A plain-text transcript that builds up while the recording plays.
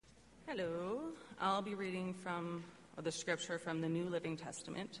Hello. I'll be reading from the scripture from the New Living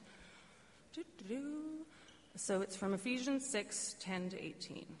Testament. So it's from Ephesians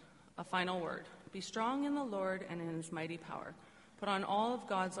 6:10-18. A final word. Be strong in the Lord and in his mighty power. Put on all of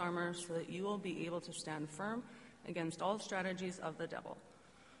God's armor so that you will be able to stand firm against all strategies of the devil.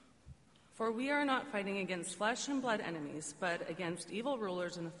 For we are not fighting against flesh and blood enemies, but against evil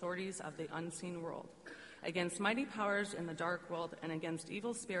rulers and authorities of the unseen world, against mighty powers in the dark world, and against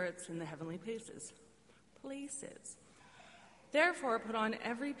evil spirits in the heavenly places. Therefore, put on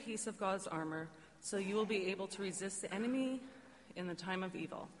every piece of God's armor, so you will be able to resist the enemy in the time of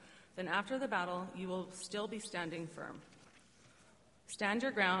evil. Then after the battle, you will still be standing firm. Stand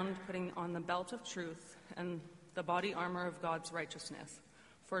your ground, putting on the belt of truth and the body armor of God's righteousness.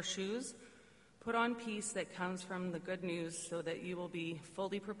 For shoes, put on peace that comes from the good news, so that you will be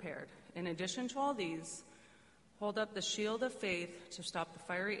fully prepared. In addition to all these, hold up the shield of faith to stop the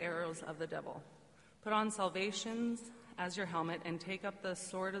fiery arrows of the devil. Put on salvation as your helmet and take up the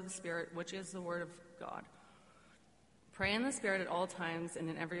sword of the Spirit, which is the word of God. Pray in the Spirit at all times and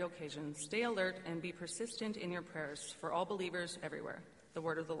in every occasion. Stay alert and be persistent in your prayers for all believers everywhere. The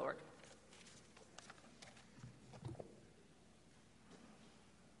word of the Lord.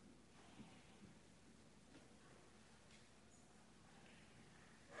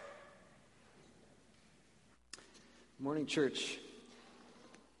 Morning, church.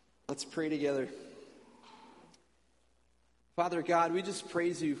 Let's pray together. Father God, we just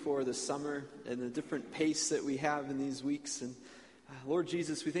praise you for the summer and the different pace that we have in these weeks. And Lord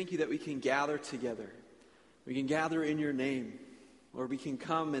Jesus, we thank you that we can gather together. We can gather in your name. Lord, we can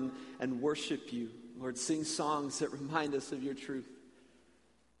come and worship you. Lord, sing songs that remind us of your truth.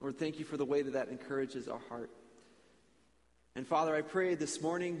 Lord, thank you for the way that encourages our heart. And Father, I pray this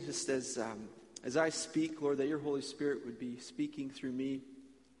morning, just as I speak, Lord, that your Holy Spirit would be speaking through me.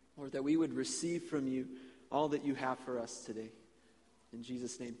 Lord, that we would receive from you all that you have for us today. In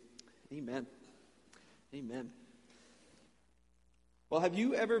Jesus' name, amen. Amen. Well, have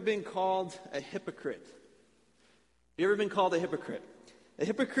you ever been called a hypocrite? Have you ever been called a hypocrite? A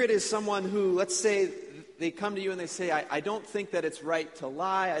hypocrite is someone who, let's say, they come to you and they say, I don't think that it's right to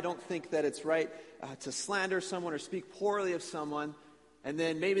lie. I don't think that it's right to slander someone or speak poorly of someone. And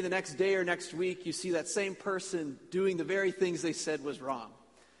then maybe the next day or next week, you see that same person doing the very things they said was wrong.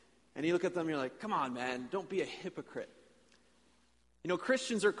 And you look at them and you're like, come on, man, don't be a hypocrite. You know,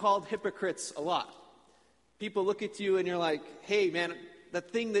 Christians are called hypocrites a lot. People look at you and you're like, hey, man,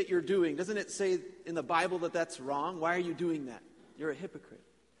 that thing that you're doing, doesn't it say in the Bible that that's wrong? Why are you doing that? You're a hypocrite.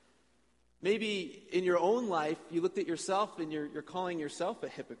 Maybe in your own life, you looked at yourself and you're calling yourself a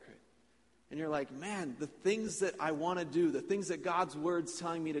hypocrite. And you're like, man, the things that I want to do, the things that God's word's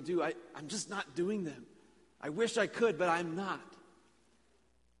telling me to do, I'm just not doing them. I wish I could, but I'm not.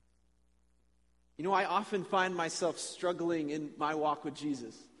 You know, I often find myself struggling in my walk with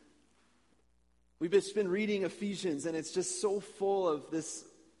Jesus. We've just been reading Ephesians, and it's just so full of this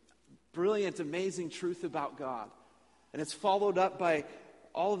brilliant, amazing truth about God. And it's followed up by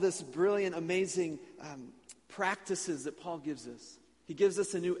all of this brilliant, amazing practices that Paul gives us. He gives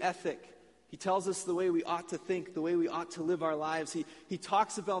us a new ethic. He tells us the way we ought to think, the way we ought to live our lives. He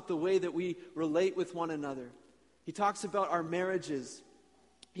talks about the way that we relate with one another. He talks about our marriages.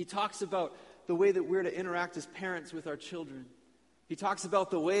 He talks about the way that we're to interact as parents with our children. He talks about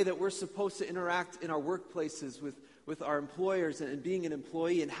the way that we're supposed to interact in our workplaces with our employers and being an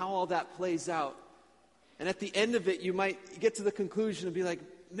employee and how all that plays out. And at the end of it, you might get to the conclusion and be like,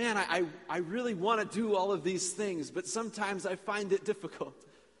 man, I really want to do all of these things, but sometimes I find it difficult.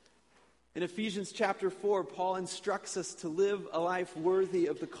 In Ephesians chapter 4, Paul instructs us to live a life worthy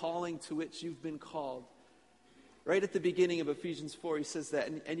of the calling to which you've been called. Right at the beginning of Ephesians 4, he says that.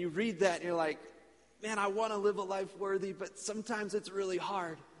 And you read that and you're like, man, I want to live a life worthy, but sometimes it's really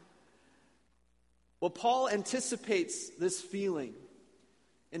hard. Well, Paul anticipates this feeling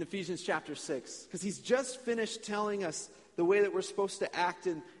in Ephesians chapter 6, because he's just finished telling us the way that we're supposed to act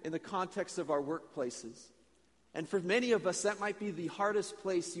in the context of our workplaces. And for many of us, that might be the hardest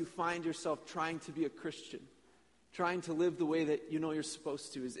place you find yourself trying to be a Christian, trying to live the way that you know you're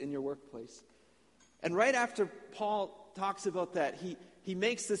supposed to, is in your workplace. And right after Paul talks about that, he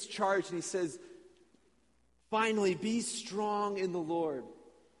makes this charge and he says, finally, be strong in the Lord.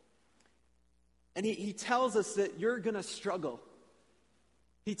 And he tells us that you're going to struggle.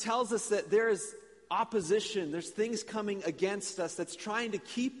 He tells us that there is opposition, there's things coming against us that's trying to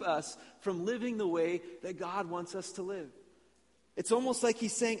keep us from living the way that God wants us to live. It's almost like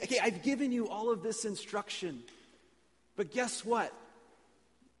he's saying, okay, I've given you all of this instruction, but guess what?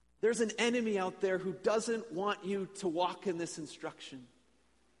 There's an enemy out there who doesn't want you to walk in this instruction.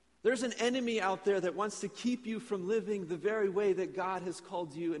 There's an enemy out there that wants to keep you from living the very way that God has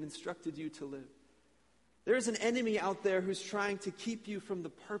called you and instructed you to live. There's an enemy out there who's trying to keep you from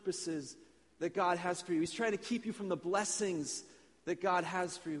the purposes that God has for you. He's trying to keep you from the blessings that God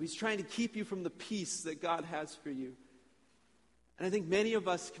has for you. He's trying to keep you from the peace that God has for you. And I think many of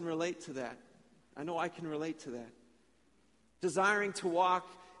us can relate to that. I know I can relate to that. Desiring to walk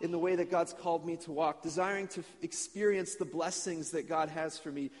in the way that God's called me to walk. Desiring to experience the blessings that God has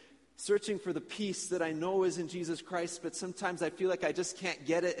for me. Searching for the peace that I know is in Jesus Christ, but sometimes I feel like I just can't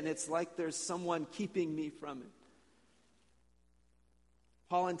get it, and it's like there's someone keeping me from it.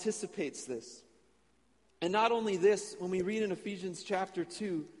 Paul anticipates this. And not only this, when we read in Ephesians chapter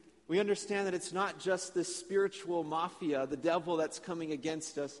 2, we understand that it's not just this spiritual mafia, the devil that's coming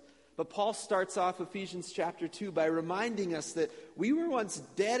against us. But Paul starts off Ephesians chapter 2 by reminding us that we were once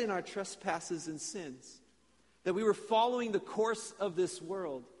dead in our trespasses and sins. That we were following the course of this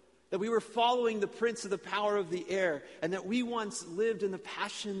world. That we were following the prince of the power of the air, and that we once lived in the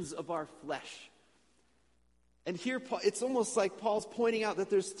passions of our flesh. And here, it's almost like Paul's pointing out that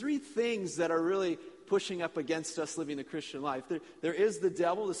there's three things that are really pushing up against us living the Christian life. There is the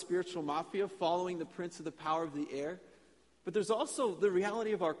devil, the spiritual mafia, following the prince of the power of the air. But there's also the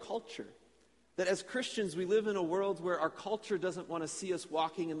reality of our culture. That as Christians, we live in a world where our culture doesn't want to see us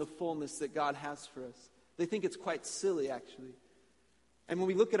walking in the fullness that God has for us. They think it's quite silly, actually. And when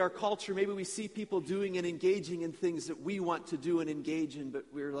we look at our culture, maybe we see people doing and engaging in things that we want to do and engage in, but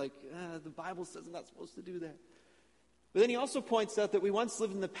we're like, the Bible says I'm not supposed to do that. But then he also points out that we once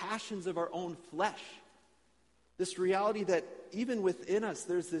lived in the passions of our own flesh. This reality that even within us,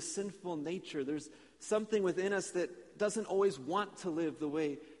 there's this sinful nature. There's something within us that doesn't always want to live the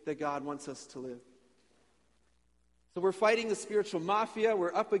way that God wants us to live. So we're fighting the spiritual mafia.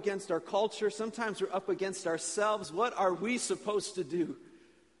 We're up against our culture. Sometimes we're up against ourselves. What are we supposed to do?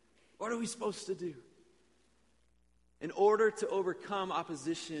 What are we supposed to do? In order to overcome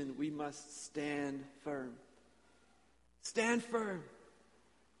opposition, we must stand firm. Stand firm.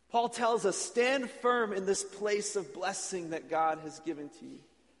 Paul tells us, stand firm in this place of blessing that God has given to you.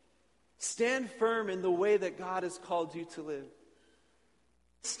 Stand firm in the way that God has called you to live.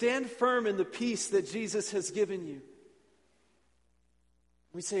 Stand firm in the peace that Jesus has given you.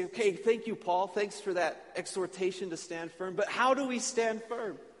 We say, okay, thank you, Paul. Thanks for that exhortation to stand firm. But how do we stand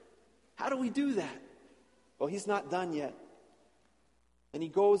firm? How do we do that? Well, he's not done yet. And he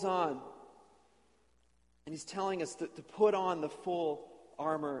goes on. And he's telling us to put on the full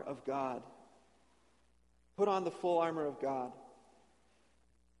armor of God. Put on the full armor of God.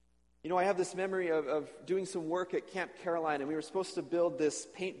 You know, I have this memory of doing some work at Camp Caroline, and we were supposed to build this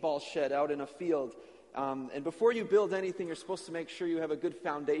paintball shed out in a field. And before you build anything, you're supposed to make sure you have a good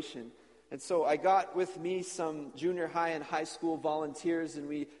foundation. And so I got with me some junior high and high school volunteers, and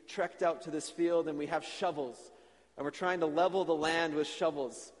we trekked out to this field, and we have shovels. And we're trying to level the land with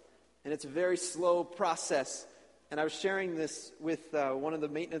shovels. And it's a very slow process. And I was sharing this with one of the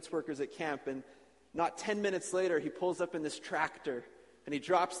maintenance workers at camp, and not 10 minutes later, he pulls up in this tractor, and he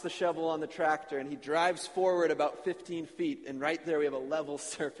drops the shovel on the tractor, and he drives forward about 15 feet, and right there we have a level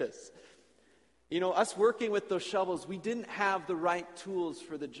surface. You know, us working with those shovels, we didn't have the right tools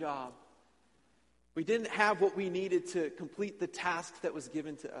for the job. We didn't have what we needed to complete the task that was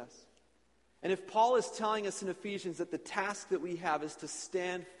given to us. And if Paul is telling us in Ephesians that the task that we have is to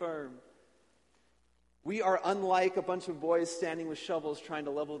stand firm, we are unlike a bunch of boys standing with shovels trying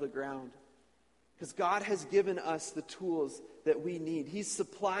to level the ground. Because God has given us the tools that we need. He's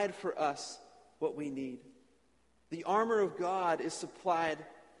supplied for us what we need. The armor of God is supplied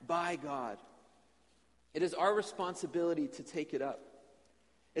by God. It is our responsibility to take it up.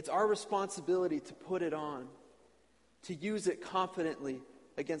 It's our responsibility to put it on, to use it confidently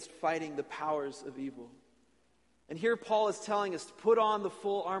against fighting the powers of evil. And here Paul is telling us to put on the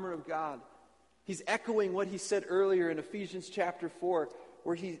full armor of God. He's echoing what he said earlier in Ephesians chapter 4,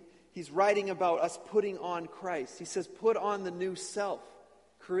 where he's writing about us putting on Christ. He says, put on the new self,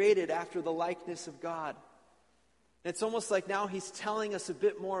 created after the likeness of God. And it's almost like now he's telling us a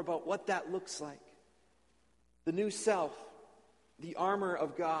bit more about what that looks like. The new self, the armor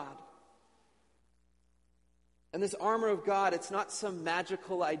of God. And this armor of God, it's not some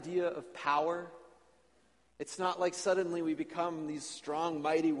magical idea of power. It's not like suddenly we become these strong,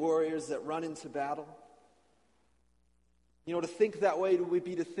 mighty warriors that run into battle. You know, to think that way would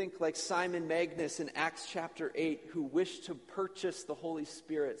be to think like Simon Magus in Acts chapter 8, who wished to purchase the Holy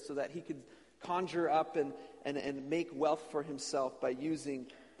Spirit so that he could conjure up and make wealth for himself by using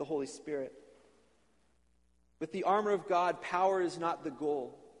the Holy Spirit. With the armor of God, power is not the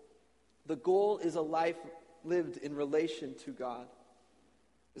goal. The goal is a life lived in relation to God.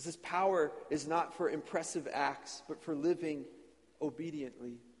 This power is not for impressive acts, but for living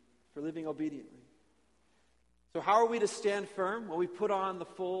obediently. For living obediently. So how are we to stand firm? Well, we put on the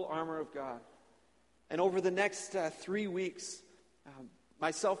full armor of God. And over the next 3 weeks,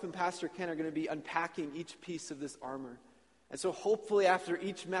 myself and Pastor Ken are going to be unpacking each piece of this armor. And so hopefully after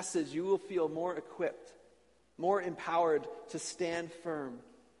each message, you will feel more equipped, more empowered to stand firm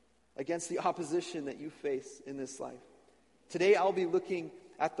against the opposition that you face in this life. Today I'll be looking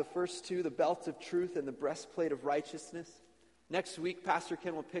at the first two, the belt of truth and the breastplate of righteousness. Next week, Pastor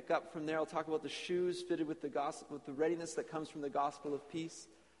Ken will pick up from there. I'll talk about the shoes fitted with the gospel, with the readiness that comes from the gospel of peace,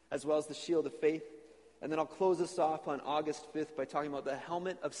 as well as the shield of faith. And then I'll close us off on August 5th by talking about the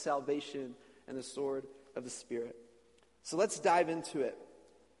helmet of salvation and the sword of the Spirit. So let's dive into it.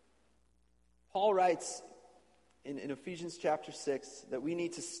 Paul writes in Ephesians chapter 6 that we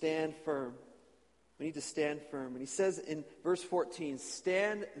need to stand firm. We need to stand firm. And he says in verse 14,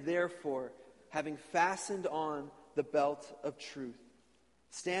 "Stand therefore, having fastened on the belt of truth."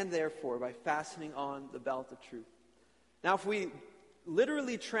 Stand therefore by fastening on the belt of truth. Now, if we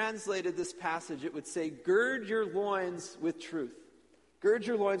literally translated this passage, it would say, gird your loins with truth. Gird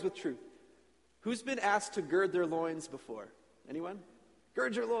your loins with truth. Who's been asked to gird their loins before? Anyone?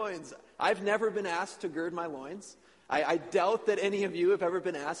 Gird your loins. I've never been asked to gird my loins. I doubt that any of you have ever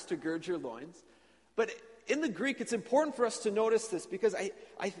been asked to gird your loins. But in the Greek, it's important for us to notice this because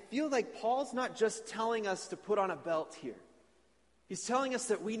I feel like Paul's not just telling us to put on a belt here. He's telling us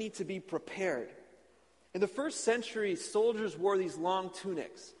that we need to be prepared. In the first century, soldiers wore these long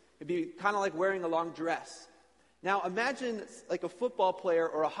tunics. It'd be kind of like wearing a long dress. Now imagine like a football player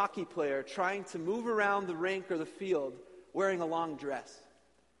or a hockey player trying to move around the rink or the field wearing a long dress.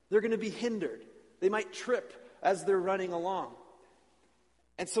 They're going to be hindered. They might trip as they're running along.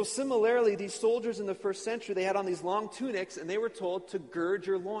 And so similarly, these soldiers in the first century, they had on these long tunics and they were told to gird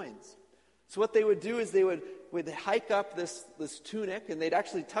your loins. So what they would do is they would hike up this tunic and they'd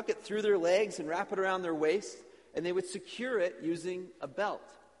actually tuck it through their legs and wrap it around their waist and they would secure it using a belt.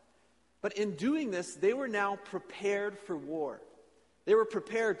 But in doing this, they were now prepared for war. They were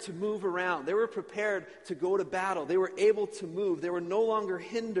prepared to move around. They were prepared to go to battle. They were able to move. They were no longer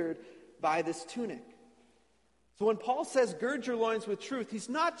hindered by this tunic. So when Paul says, gird your loins with truth, he's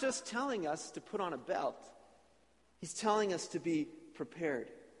not just telling us to put on a belt. He's telling us to be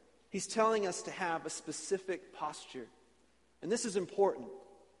prepared. He's telling us to have a specific posture. And this is important.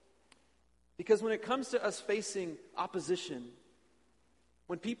 Because when it comes to us facing opposition,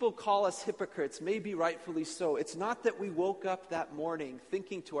 when people call us hypocrites, maybe rightfully so, it's not that we woke up that morning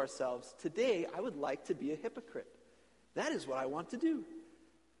thinking to ourselves, today I would like to be a hypocrite. That is what I want to do.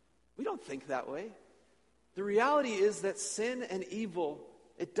 We don't think that way. The reality is that sin and evil,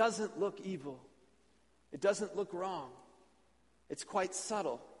 it doesn't look evil. It doesn't look wrong. It's quite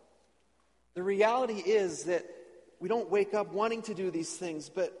subtle. The reality is that we don't wake up wanting to do these things,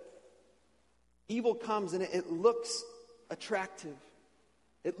 but evil comes and it looks attractive.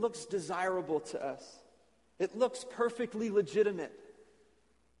 It looks desirable to us. It looks perfectly legitimate.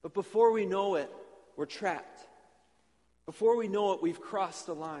 But before we know it, we're trapped. Before we know it, we've crossed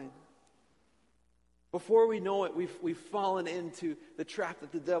a line. Before we know it, we've fallen into the trap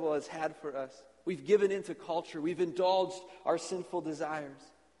that the devil has had for us. We've given into culture. We've indulged our sinful desires.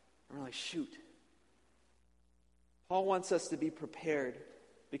 And we're like, shoot. Paul wants us to be prepared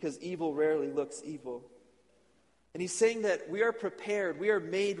because evil rarely looks evil. And he's saying that we are prepared, we are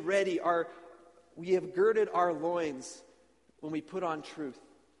made ready, we have girded our loins when we put on truth.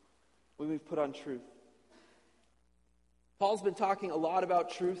 When we put on truth. Paul's been talking a lot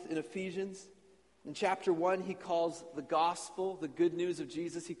about truth in Ephesians. In chapter 1, he calls the gospel, the good news of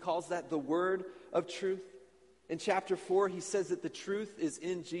Jesus, he calls that the word of truth. In chapter 4, he says that the truth is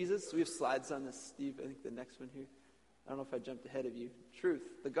in Jesus. We have slides on this, Steve. I think the next one here. I don't know if I jumped ahead of you. Truth.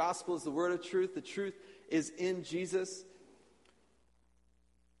 The gospel is the word of truth. The truth is in Jesus.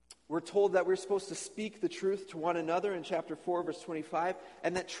 We're told that we're supposed to speak the truth to one another in chapter 4, verse 25,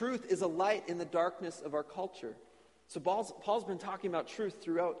 and that truth is a light in the darkness of our culture. So Paul's been talking about truth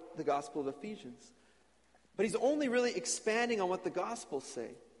throughout the Gospel of Ephesians. But he's only really expanding on what the Gospels say.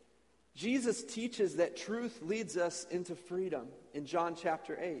 Jesus teaches that truth leads us into freedom in John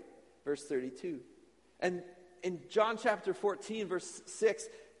chapter 8, verse 32. And in John chapter 14, verse 6,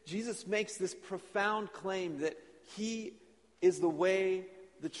 Jesus makes this profound claim that he is the way,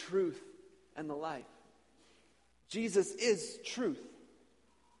 the truth, and the life. Jesus is truth.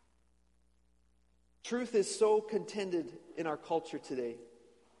 Truth is so contended in our culture today.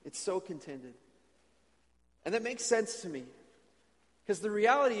 It's so contended. And that makes sense to me. Because the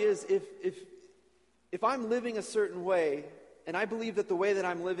reality is, if I'm living a certain way, and I believe that the way that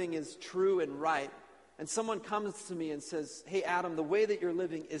I'm living is true and right, and someone comes to me and says, hey, Adam, the way that you're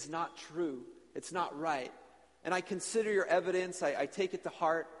living is not true. It's not right. And I consider your evidence, I take it to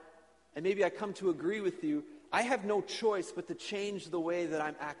heart, and maybe I come to agree with you. I have no choice but to change the way that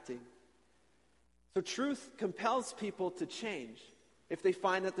I'm acting. So truth compels people to change if they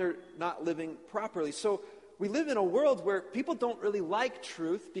find that they're not living properly. So we live in a world where people don't really like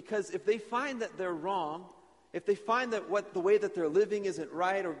truth, because if they find that they're wrong, if they find that the way that they're living isn't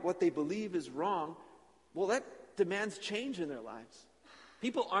right, or what they believe is wrong, well, that demands change in their lives.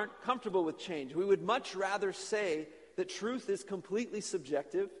 People aren't comfortable with change. We would much rather say that truth is completely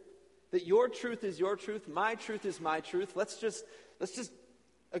subjective, that your truth is your truth, my truth is my truth. Let's just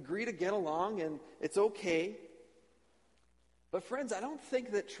agree to get along, and it's okay. But friends, I don't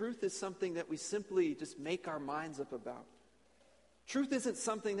think that truth is something that we simply just make our minds up about. Truth isn't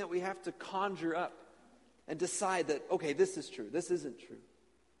something that we have to conjure up and decide that, okay, this is true, this isn't true.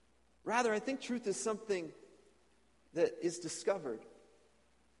 Rather, I think truth is something that is discovered.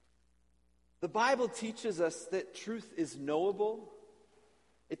 The Bible teaches us that truth is knowable.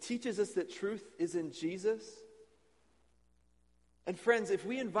 It teaches us that truth is in Jesus. And friends, if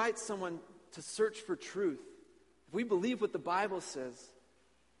we invite someone to search for truth, if we believe what the Bible says,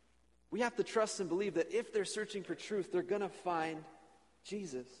 we have to trust and believe that if they're searching for truth, they're going to find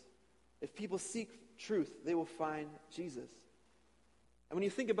Jesus. If people seek truth, they will find Jesus. And when you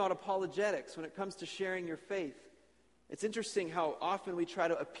think about apologetics, when it comes to sharing your faith, it's interesting how often we try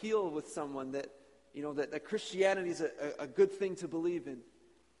to appeal with someone that, that Christianity is a good thing to believe in.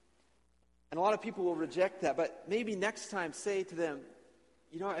 And a lot of people will reject that, but maybe next time say to them,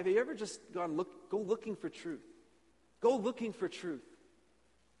 have you ever just go looking for truth? Go looking for truth.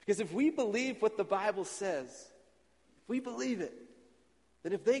 Because if we believe what the Bible says, if we believe it,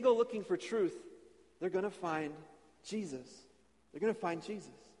 then if they go looking for truth, they're going to find Jesus. They're going to find Jesus.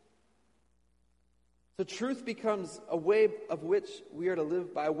 So truth becomes a way of which we are to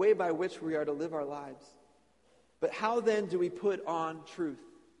live by, a way by which we are to live our lives. But how then do we put on truth?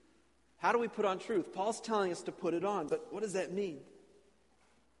 How do we put on truth? Paul's telling us to put it on, but what does that mean?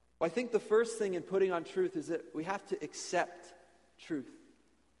 Well, I think the first thing in putting on truth is that we have to accept truth.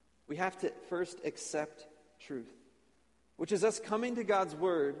 We have to first accept truth, which is us coming to God's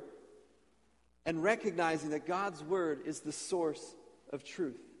Word and recognizing that God's Word is the source of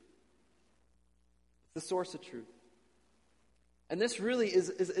truth. The source of truth. And this really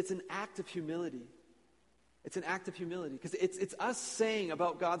it's an act of humility. It's an act of humility, because it's us saying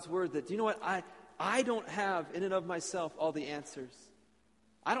about God's Word that, do you know what, I don't have in and of myself all the answers.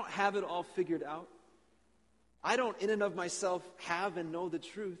 I don't have it all figured out. I don't in and of myself have and know the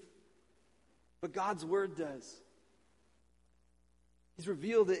truth. But God's Word does. He's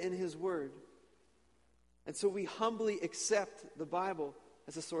revealed it in His Word. And so we humbly accept the Bible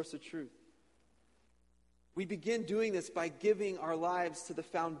as a source of truth. We begin doing this by giving our lives to the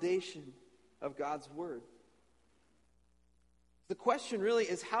foundation of God's Word. The question really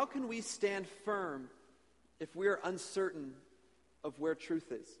is, how can we stand firm if we are uncertain of where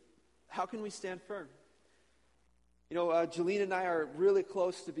truth is? How can we stand firm? Jolene and I are really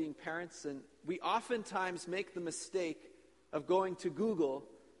close to being parents, and we oftentimes make the mistake of going to Google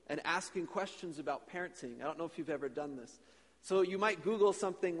and asking questions about parenting. I don't know if you've ever done this. So you might Google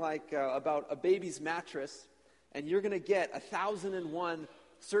something like about a baby's mattress, and you're going to get 1,001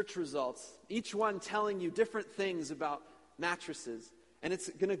 search results, each one telling you different things about mattresses. And it's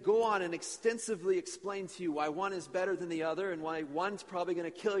going to go on and extensively explain to you why one is better than the other, and why one's probably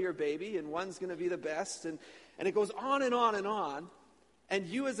going to kill your baby, and one's going to be the best. And it goes on and on and on. And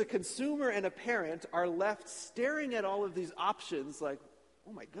you as a consumer and a parent are left staring at all of these options like,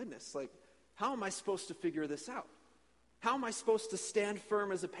 oh my goodness, like, how am I supposed to figure this out? How am I supposed to stand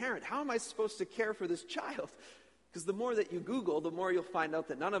firm as a parent? How am I supposed to care for this child? Because the more that you Google, the more you'll find out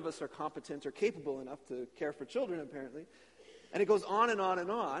that none of us are competent or capable enough to care for children, apparently. And it goes on and on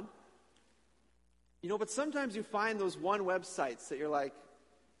and on. But sometimes you find those one websites that you're like,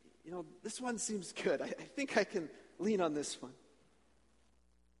 this one seems good. I think I can lean on this one.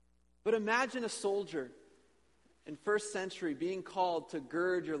 But imagine a soldier in first century being called to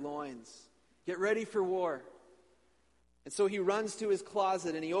gird your loins, get ready for war. And so he runs to his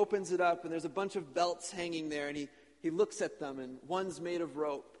closet and he opens it up, and there's a bunch of belts hanging there, and he looks at them, and one's made of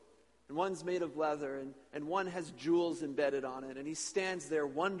rope, and one's made of leather, and one has jewels embedded on it, and he stands there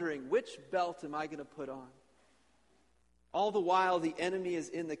wondering, which belt am I going to put on? All the while, the enemy is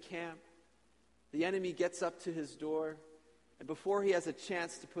in the camp. The enemy gets up to his door, and before he has a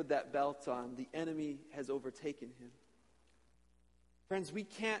chance to put that belt on, the enemy has overtaken him. Friends, we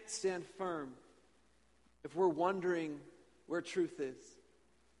can't stand firm if we're wondering where truth is.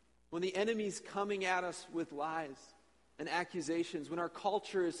 When the enemy's coming at us with lies and accusations, when our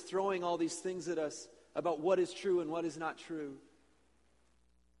culture is throwing all these things at us about what is true and what is not true,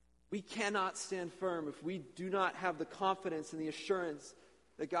 we cannot stand firm if we do not have the confidence and the assurance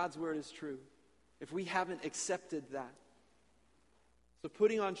that God's word is true, if we haven't accepted that. So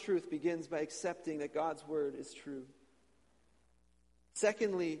putting on truth begins by accepting that God's word is true.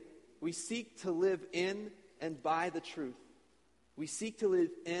 Secondly, we seek to live in and by the truth. We seek to live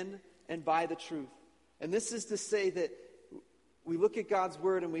in and by the truth. And this is to say that we look at God's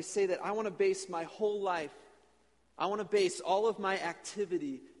word and we say that I want to base my whole life, I want to base all of my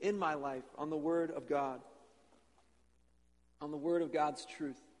activity in my life on the word of God, on the word of God's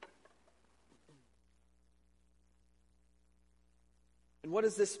truth. And what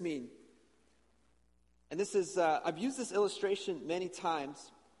does this mean? And this is, I've used this illustration many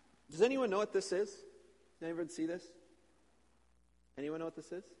times. Does anyone know what this is? Does anyone see this? Anyone know what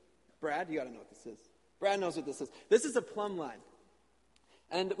this is? Brad, you got to know what this is. Brad knows what this is. This is a plumb line.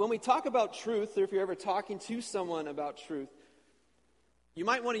 And when we talk about truth, or if you're ever talking to someone about truth, you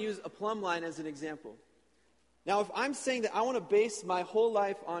might want to use a plumb line as an example. Now, if I'm saying that I want to base my whole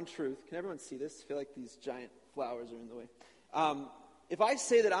life on truth, can everyone see this? I feel like these giant flowers are in the way. If I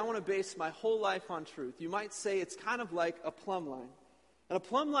say that I want to base my whole life on truth, you might say it's kind of like a plumb line. And a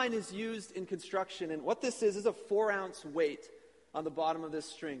plumb line is used in construction, and what this is a 4-ounce weight on the bottom of this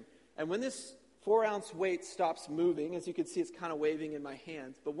string. And when this 4-ounce weight stops moving, as you can see, it's kind of waving in my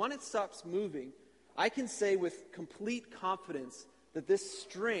hands. But when it stops moving, I can say with complete confidence that this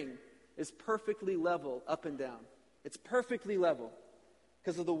string is perfectly level up and down. It's perfectly level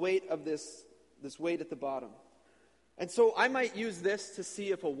because of the weight of this weight at the bottom. And so I might use this to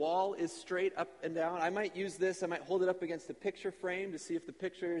see if a wall is straight up and down. I might use this, I might hold it up against a picture frame to see if the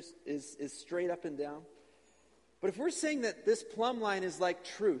picture is straight up and down. But if we're saying that this plumb line is like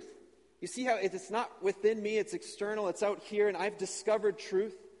truth, you see how it's not within me, it's external, it's out here, and I've discovered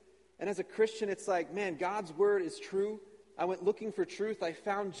truth. And as a Christian, it's like, man, God's word is true. I went looking for truth. I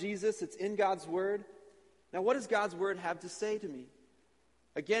found Jesus. It's in God's word. Now, what does God's word have to say to me?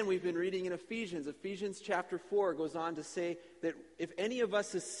 Again, we've been reading in Ephesians. Ephesians chapter 4 goes on to say that if any of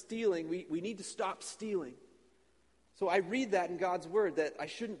us is stealing, we need to stop stealing. So I read that in God's word, that I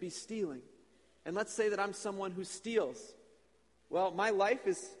shouldn't be stealing. And let's say that I'm someone who steals. Well, my life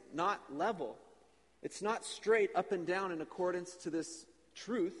is not level. It's not straight up and down in accordance to this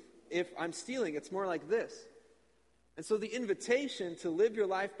truth. If I'm stealing, it's more like this. And so the invitation to live your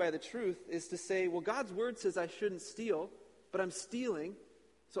life by the truth is to say, well, God's word says I shouldn't steal, but I'm stealing.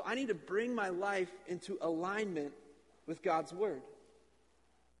 So I need to bring my life into alignment with God's word.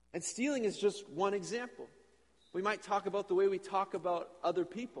 And stealing is just one example. We might talk about the way we talk about other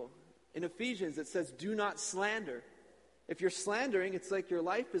people. In Ephesians, it says, do not slander. If you're slandering, it's like your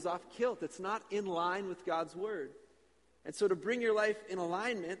life is off kilt. It's not in line with God's word. And so to bring your life in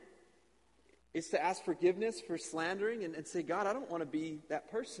alignment is to ask forgiveness for slandering and say, God, I don't want to be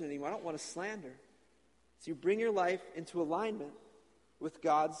that person anymore. I don't want to slander. So you bring your life into alignment with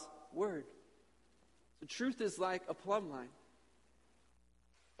God's word. The truth is like a plumb line.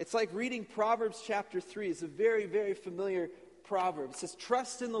 It's like reading Proverbs chapter 3. It's a very, very familiar proverb. It says,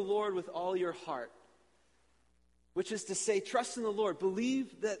 trust in the Lord with all your heart. Which is to say, trust in the Lord.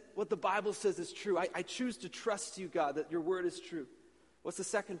 Believe that what the Bible says is true. I choose to trust you, God, that your word is true. What's the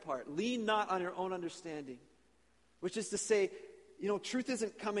second part? Lean not on your own understanding. Which is to say, truth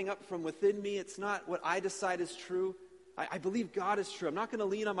isn't coming up from within me. It's not what I decide is true. I believe God is true. I'm not going to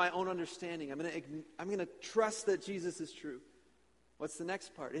lean on my own understanding. I'm going to trust that Jesus is true. What's the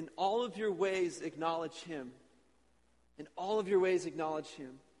next part? In all of your ways, acknowledge him. In all of your ways, acknowledge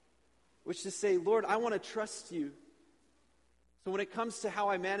him. Which is to say, Lord, I want to trust you. So when it comes to how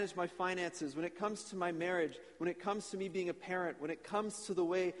I manage my finances, when it comes to my marriage, when it comes to me being a parent, when it comes to the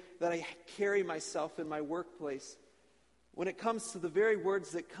way that I carry myself in my workplace, when it comes to the very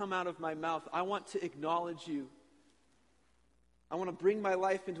words that come out of my mouth, I want to acknowledge you. I want to bring my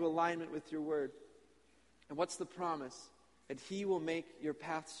life into alignment with your word. And what's the promise? That he will make your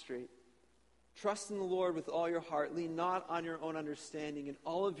path straight. Trust in the Lord with all your heart. Lean not on your own understanding. In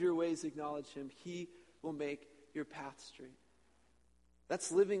all of your ways acknowledge him. He will make your path straight.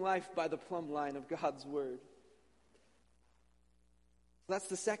 That's living life by the plumb line of God's word. So that's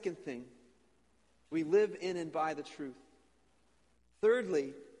the second thing. We live in and by the truth.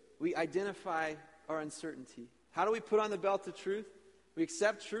 Thirdly, we identify our uncertainty. How do we put on the belt of truth? We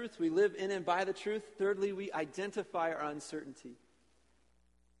accept truth. We live in and by the truth. Thirdly, we identify our uncertainty.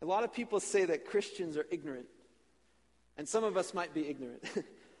 A lot of people say that Christians are ignorant. And some of us might be ignorant.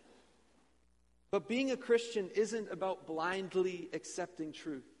 But being a Christian isn't about blindly accepting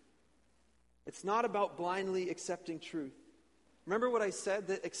truth. It's not about blindly accepting truth. Remember what I said?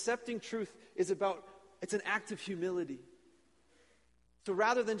 That accepting truth it's an act of humility. So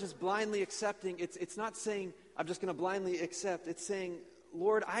rather than just blindly accepting, it's not saying, I'm just going to blindly accept. It's saying,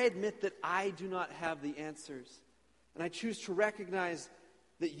 Lord, I admit that I do not have the answers. And I choose to recognize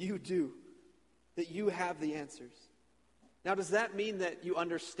that you do, that you have the answers. Now, does that mean that you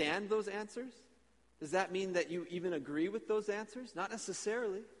understand those answers? Does that mean that you even agree with those answers? Not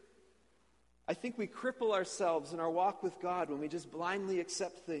necessarily. I think we cripple ourselves in our walk with God when we just blindly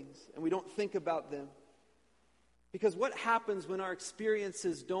accept things and we don't think about them. Because what happens when our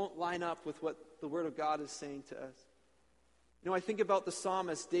experiences don't line up with what the Word of God is saying to us? I think about the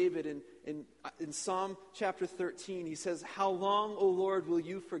psalmist David in Psalm chapter 13. He says, "How long, O Lord, will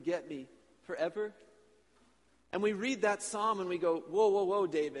you forget me? Forever?" And we read that psalm and we go, whoa,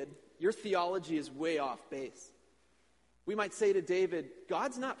 David, your theology is way off base. We might say to David,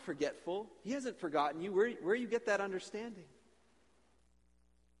 God's not forgetful. He hasn't forgotten you. Where you get that understanding?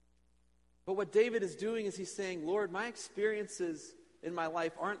 But what David is doing is he's saying, Lord, my experiences in my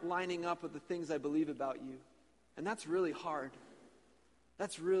life aren't lining up with the things I believe about you. And that's really hard.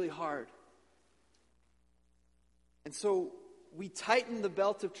 That's really hard. And so we tighten the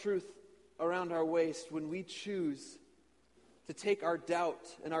belt of truth around our waist when we choose to take our doubt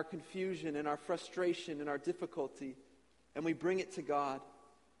and our confusion and our frustration and our difficulty and we bring it to God.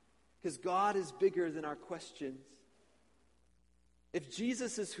 Because God is bigger than our questions. If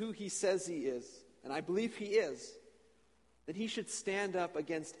Jesus is who he says he is, and I believe he is, then he should stand up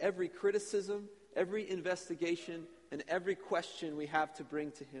against every criticism, every investigation, and every question we have to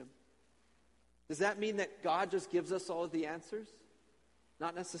bring to him. Does that mean that God just gives us all of the answers?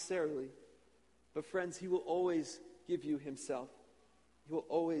 Not necessarily. But friends, he will always give you himself. He will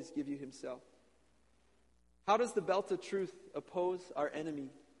always give you himself. How does the belt of truth oppose our enemy?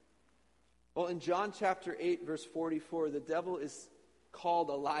 Well, in John chapter 8, verse 44, the devil is called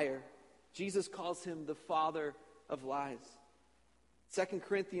a liar. Jesus calls him the father of lies. 2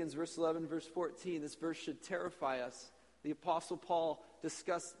 Corinthians verse 11, verse 14, this verse should terrify us. The Apostle Paul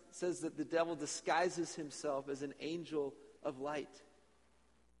says that the devil disguises himself as an angel of light.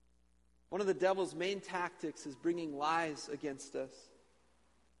 One of the devil's main tactics is bringing lies against us,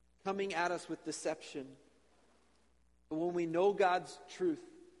 coming at us with deception. But when we know God's truth,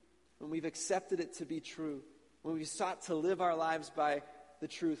 when we've accepted it to be true, when we've sought to live our lives by the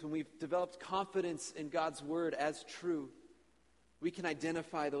truth, when we've developed confidence in God's word as true, we can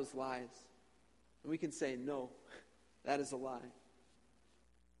identify those lies. And we can say, no, that is a lie.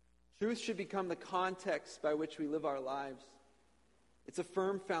 Truth should become the context by which we live our lives. It's a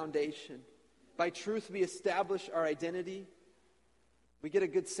firm foundation. By truth, we establish our identity. We get a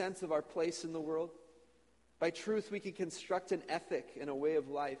good sense of our place in the world. By truth, we can construct an ethic and a way of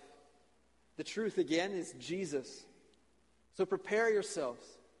life. The truth, again, is Jesus. So prepare yourselves.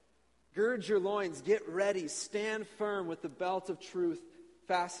 Gird your loins. Get ready. Stand firm with the belt of truth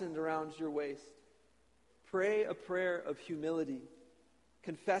fastened around your waist. Pray a prayer of humility,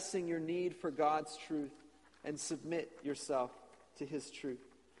 confessing your need for God's truth, and submit yourself to his truth.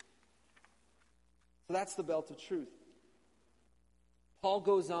 So that's the belt of truth. Paul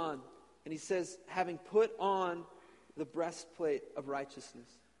goes on, and he says, having put on the breastplate of righteousness.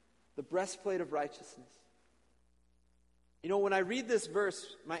 The breastplate of righteousness. When I read this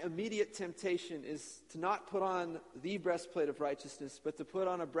verse, my immediate temptation is to not put on the breastplate of righteousness, but to put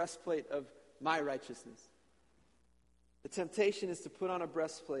on a breastplate of my righteousness. The temptation is to put on a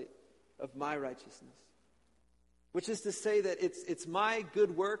breastplate of my righteousness. Which is to say that it's my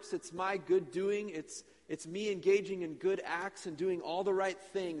good works, it's my good doing, it's me engaging in good acts and doing all the right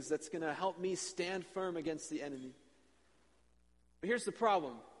things that's going to help me stand firm against the enemy. But here's the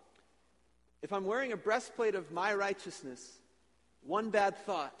problem. If I'm wearing a breastplate of my righteousness, one bad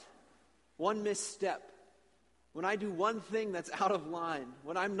thought, one misstep, when I do one thing that's out of line,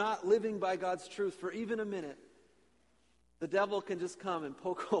 when I'm not living by God's truth for even a minute, the devil can just come and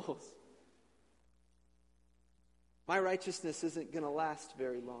poke holes. My righteousness isn't going to last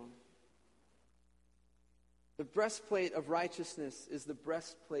very long. The breastplate of righteousness is the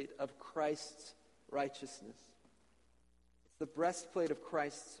breastplate of Christ's righteousness. It's the breastplate of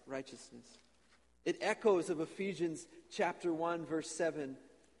Christ's righteousness. It echoes of Ephesians chapter 1, verse 7,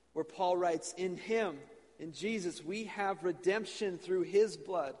 where Paul writes, in him, in Jesus, we have redemption through his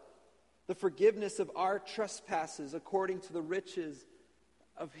blood, the forgiveness of our trespasses according to the riches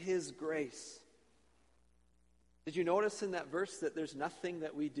of his grace. Did you notice in that verse that there's nothing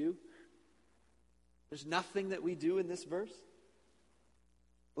that we do? There's nothing that we do in this verse.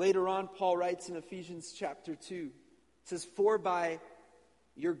 Later on, Paul writes in Ephesians chapter 2, it says, "For by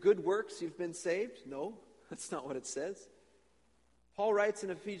your good works you've been saved." No, that's not what it says. Paul writes in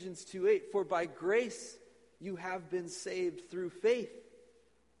Ephesians 2:8, "For by grace you have been saved through faith."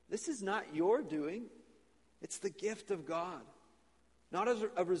 This is not your doing. It's the gift of God, not as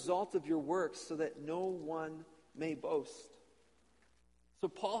a result of your works, so that no one may boast. So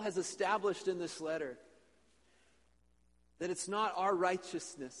Paul has established in this letter that it's not our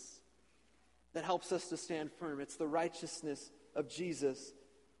righteousness that helps us to stand firm. It's the righteousness of Jesus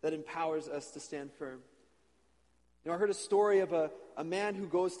that empowers us to stand firm. I heard a story of a man who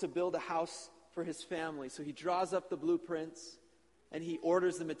goes to build a house for his family. So he draws up the blueprints and he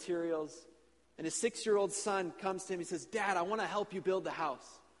orders the materials. And his 6-year-old son comes to him. He says, "Dad, I want to help you build the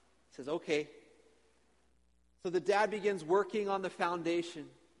house." He says, "Okay." So the dad begins working on the foundation,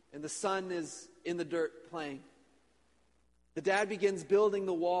 and the son is in the dirt playing. The dad begins building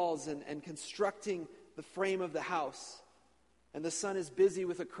the walls and constructing the frame of the house. And the son is busy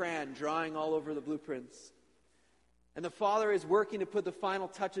with a crayon, drawing all over the blueprints. And the father is working to put the final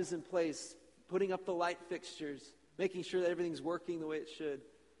touches in place, putting up the light fixtures, making sure that everything's working the way it should.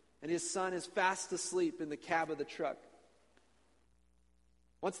 And his son is fast asleep in the cab of the truck.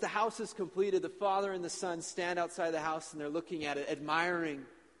 Once the house is completed, the father and the son stand outside the house and they're looking at it, admiring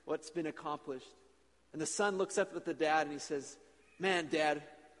what's been accomplished. And the son looks up at the dad and he says, "Man, Dad,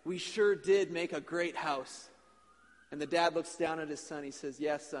 we sure did make a great house." And the dad looks down at his son. He says,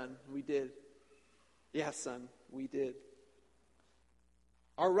 "Yes, son, we did. Yes, son, we did."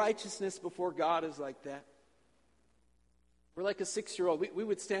 Our righteousness before God is like that. We're like a 6-year-old. We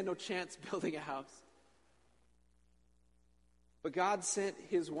would stand no chance building a house. But God sent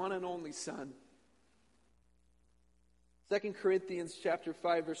his one and only Son. 2 Corinthians chapter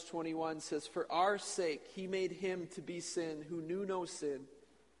 5, verse 21 says, "For our sake he made him to be sin who knew no sin,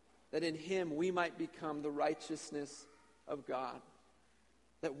 that in him we might become the righteousness of God."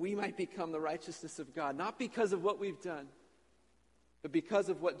 That we might become the righteousness of God, not because of what we've done, but because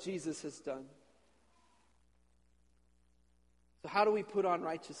of what Jesus has done. So how do we put on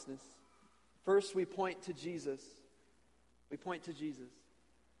righteousness? First, we point to Jesus. We point to Jesus.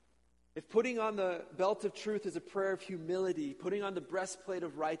 If putting on the belt of truth is a prayer of humility, putting on the breastplate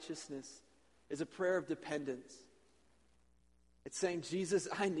of righteousness is a prayer of dependence. It's saying, "Jesus,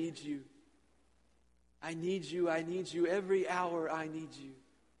 I need you. I need you. I need you. Every hour I need you.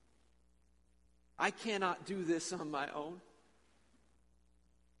 I cannot do this on my own.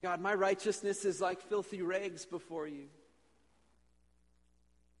 God, my righteousness is like filthy rags before you."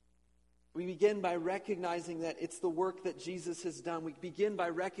 We begin by recognizing that it's the work that Jesus has done. We begin by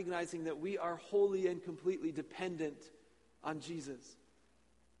recognizing that we are wholly and completely dependent on Jesus.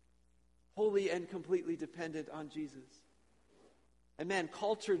 Wholly and completely dependent on Jesus. And man,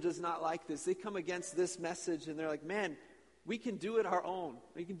 culture does not like this. They come against this message and they're like, "Man, we can do it our own.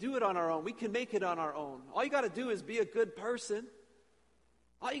 We can do it on our own. We can make it on our own. All you got to do is be a good person.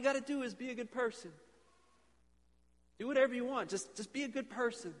 All you got to do is be a good person. Do whatever you want. Just be a good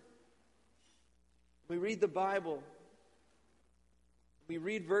person." We read the Bible. We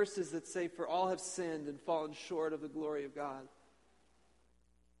read verses that say, "For all have sinned and fallen short of the glory of God."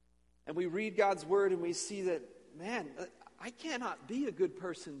 And we read God's word and we see that, man, I cannot be a good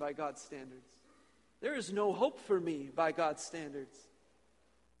person by God's standards. There is no hope for me by God's standards.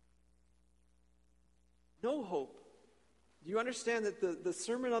 No hope. Do you understand that the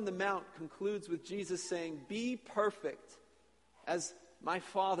Sermon on the Mount concludes with Jesus saying, "Be perfect as my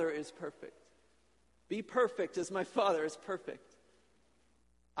Father is perfect." Be perfect as my Father is perfect.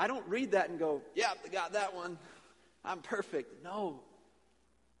 I don't read that and go, "Yeah, I got that one. I'm perfect." No.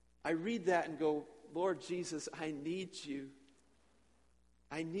 I read that and go, "Lord Jesus, I need you.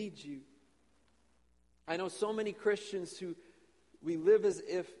 I need you." I know so many Christians who we live as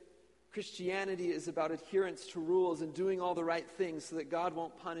if Christianity is about adherence to rules and doing all the right things so that God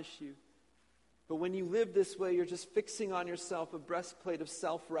won't punish you. But when you live this way, you're just fixing on yourself a breastplate of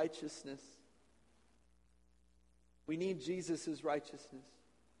self-righteousness. We need Jesus' righteousness.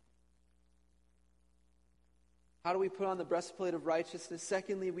 How do we put on the breastplate of righteousness?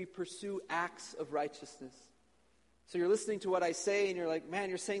 Secondly, we pursue acts of righteousness. So you're listening to what I say and you're like, "Man,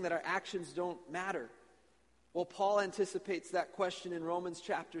 you're saying that our actions don't matter." Well, Paul anticipates that question in Romans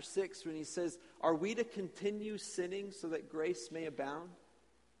chapter 6 when he says, "Are we to continue sinning so that grace may abound?"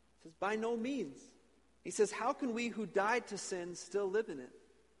 He says, "By no means." He says, "How can we who died to sin still live in it?"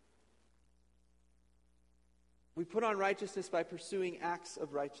 We put on righteousness by pursuing acts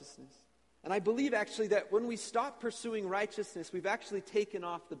of righteousness. And I believe actually that when we stop pursuing righteousness, we've actually taken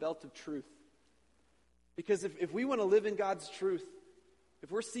off the belt of truth. Because if we want to live in God's truth,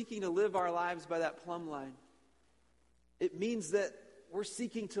 if we're seeking to live our lives by that plumb line, it means that we're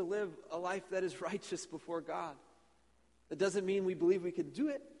seeking to live a life that is righteous before God. It doesn't mean we believe we can do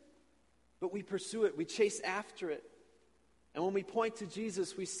it, but we pursue it, we chase after it. And when we point to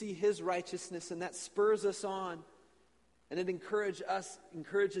Jesus, we see his righteousness, and that spurs us on, and it encourages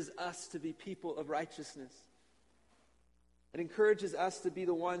us to be people of righteousness. It encourages us to be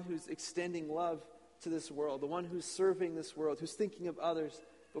the one who's extending love to this world, the one who's serving this world, who's thinking of others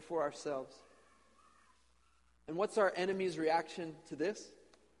before ourselves. And what's our enemy's reaction to this?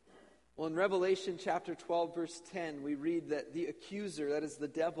 Well, in Revelation chapter 12, verse 10, we read that the accuser, that is the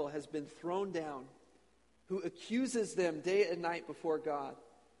devil, has been thrown down, who accuses them day and night before God.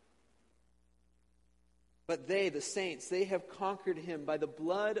 But they, the saints, they have conquered him by the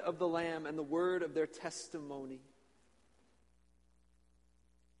blood of the Lamb and the word of their testimony.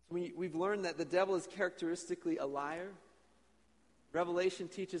 We've learned that the devil is characteristically a liar. Revelation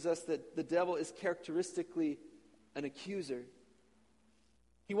teaches us that the devil is characteristically an accuser.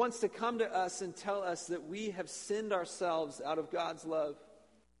 He wants to come to us and tell us that we have sinned ourselves out of God's love.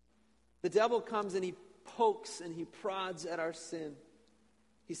 The devil comes and he pokes and he prods at our sin.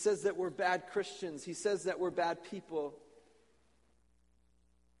 He says that we're bad Christians. He says that we're bad people.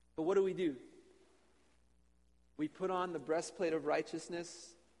 But what do? We put on the breastplate of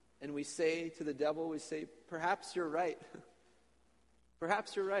righteousness and we say to the devil, we say, perhaps you're right.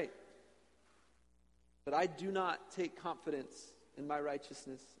 Perhaps you're right. But I do not take confidence in my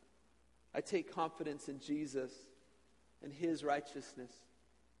righteousness. I take confidence in Jesus and his righteousness.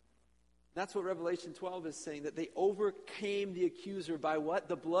 That's what Revelation 12 is saying, that they overcame the accuser by what?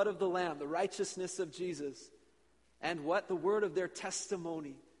 The blood of the Lamb, the righteousness of Jesus. And what? The word of their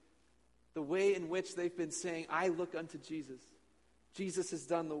testimony. The way in which they've been saying, I look unto Jesus. Jesus has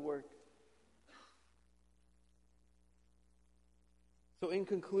done the work. So in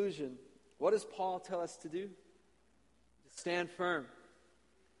conclusion, what does Paul tell us to do? To stand firm.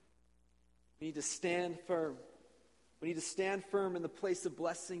 We need to stand firm. We need to stand firm in the place of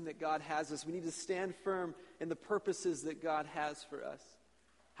blessing that God has us. We need to stand firm in the purposes that God has for us.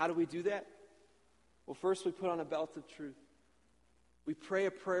 How do we do that? Well, first we put on a belt of truth. We pray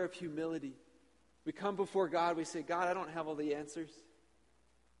a prayer of humility. We come before God, we say, God, I don't have all the answers,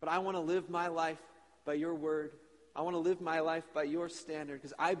 but I want to live my life by your word. I want to live my life by your standard,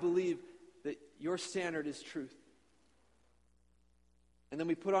 because I believe that your standard is truth. And then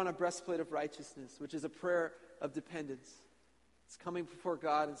we put on a breastplate of righteousness, which is a prayer of dependence. It's coming before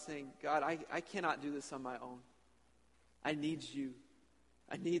God and saying, God, I cannot do this on my own. I need you.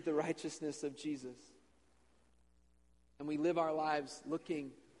 I need the righteousness of Jesus. And we live our lives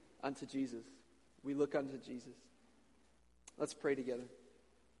looking unto Jesus. We look unto Jesus. Let's pray together.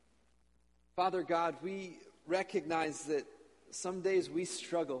 Father God, we recognize that some days we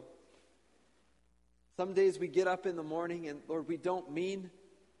struggle. Some days we get up in the morning and, Lord, we don't mean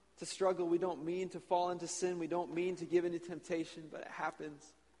to struggle. We don't mean to fall into sin. We don't mean to give into temptation, but it happens.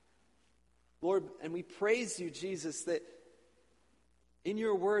 Lord, and we praise you, Jesus, that in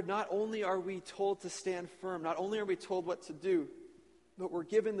your word, not only are we told to stand firm, not only are we told what to do, but we're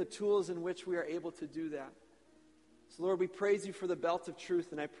given the tools in which we are able to do that. So, Lord, we praise you for the belt of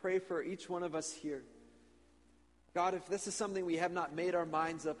truth, and I pray for each one of us here. God, if this is something we have not made our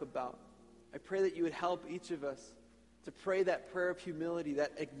minds up about, I pray that you would help each of us to pray that prayer of humility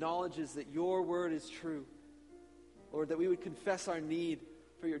that acknowledges that your word is true. Lord, that we would confess our need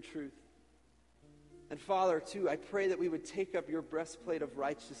for your truth. And Father, too, I pray that we would take up your breastplate of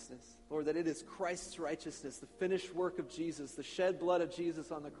righteousness. Lord, that it is Christ's righteousness, the finished work of Jesus, the shed blood of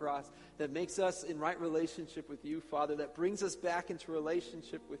Jesus on the cross that makes us in right relationship with you, Father, that brings us back into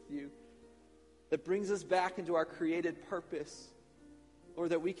relationship with you, that brings us back into our created purpose. Lord,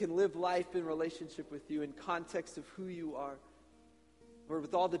 that we can live life in relationship with you in context of who you are. Lord,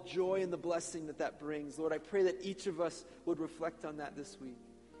 with all the joy and the blessing that that brings. Lord, I pray that each of us would reflect on that this week.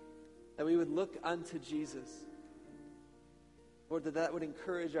 That we would look unto Jesus. Lord, that would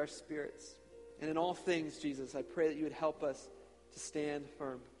encourage our spirits. And in all things, Jesus, I pray that you would help us to stand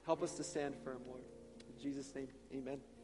firm. Help us to stand firm, Lord. In Jesus' name, amen.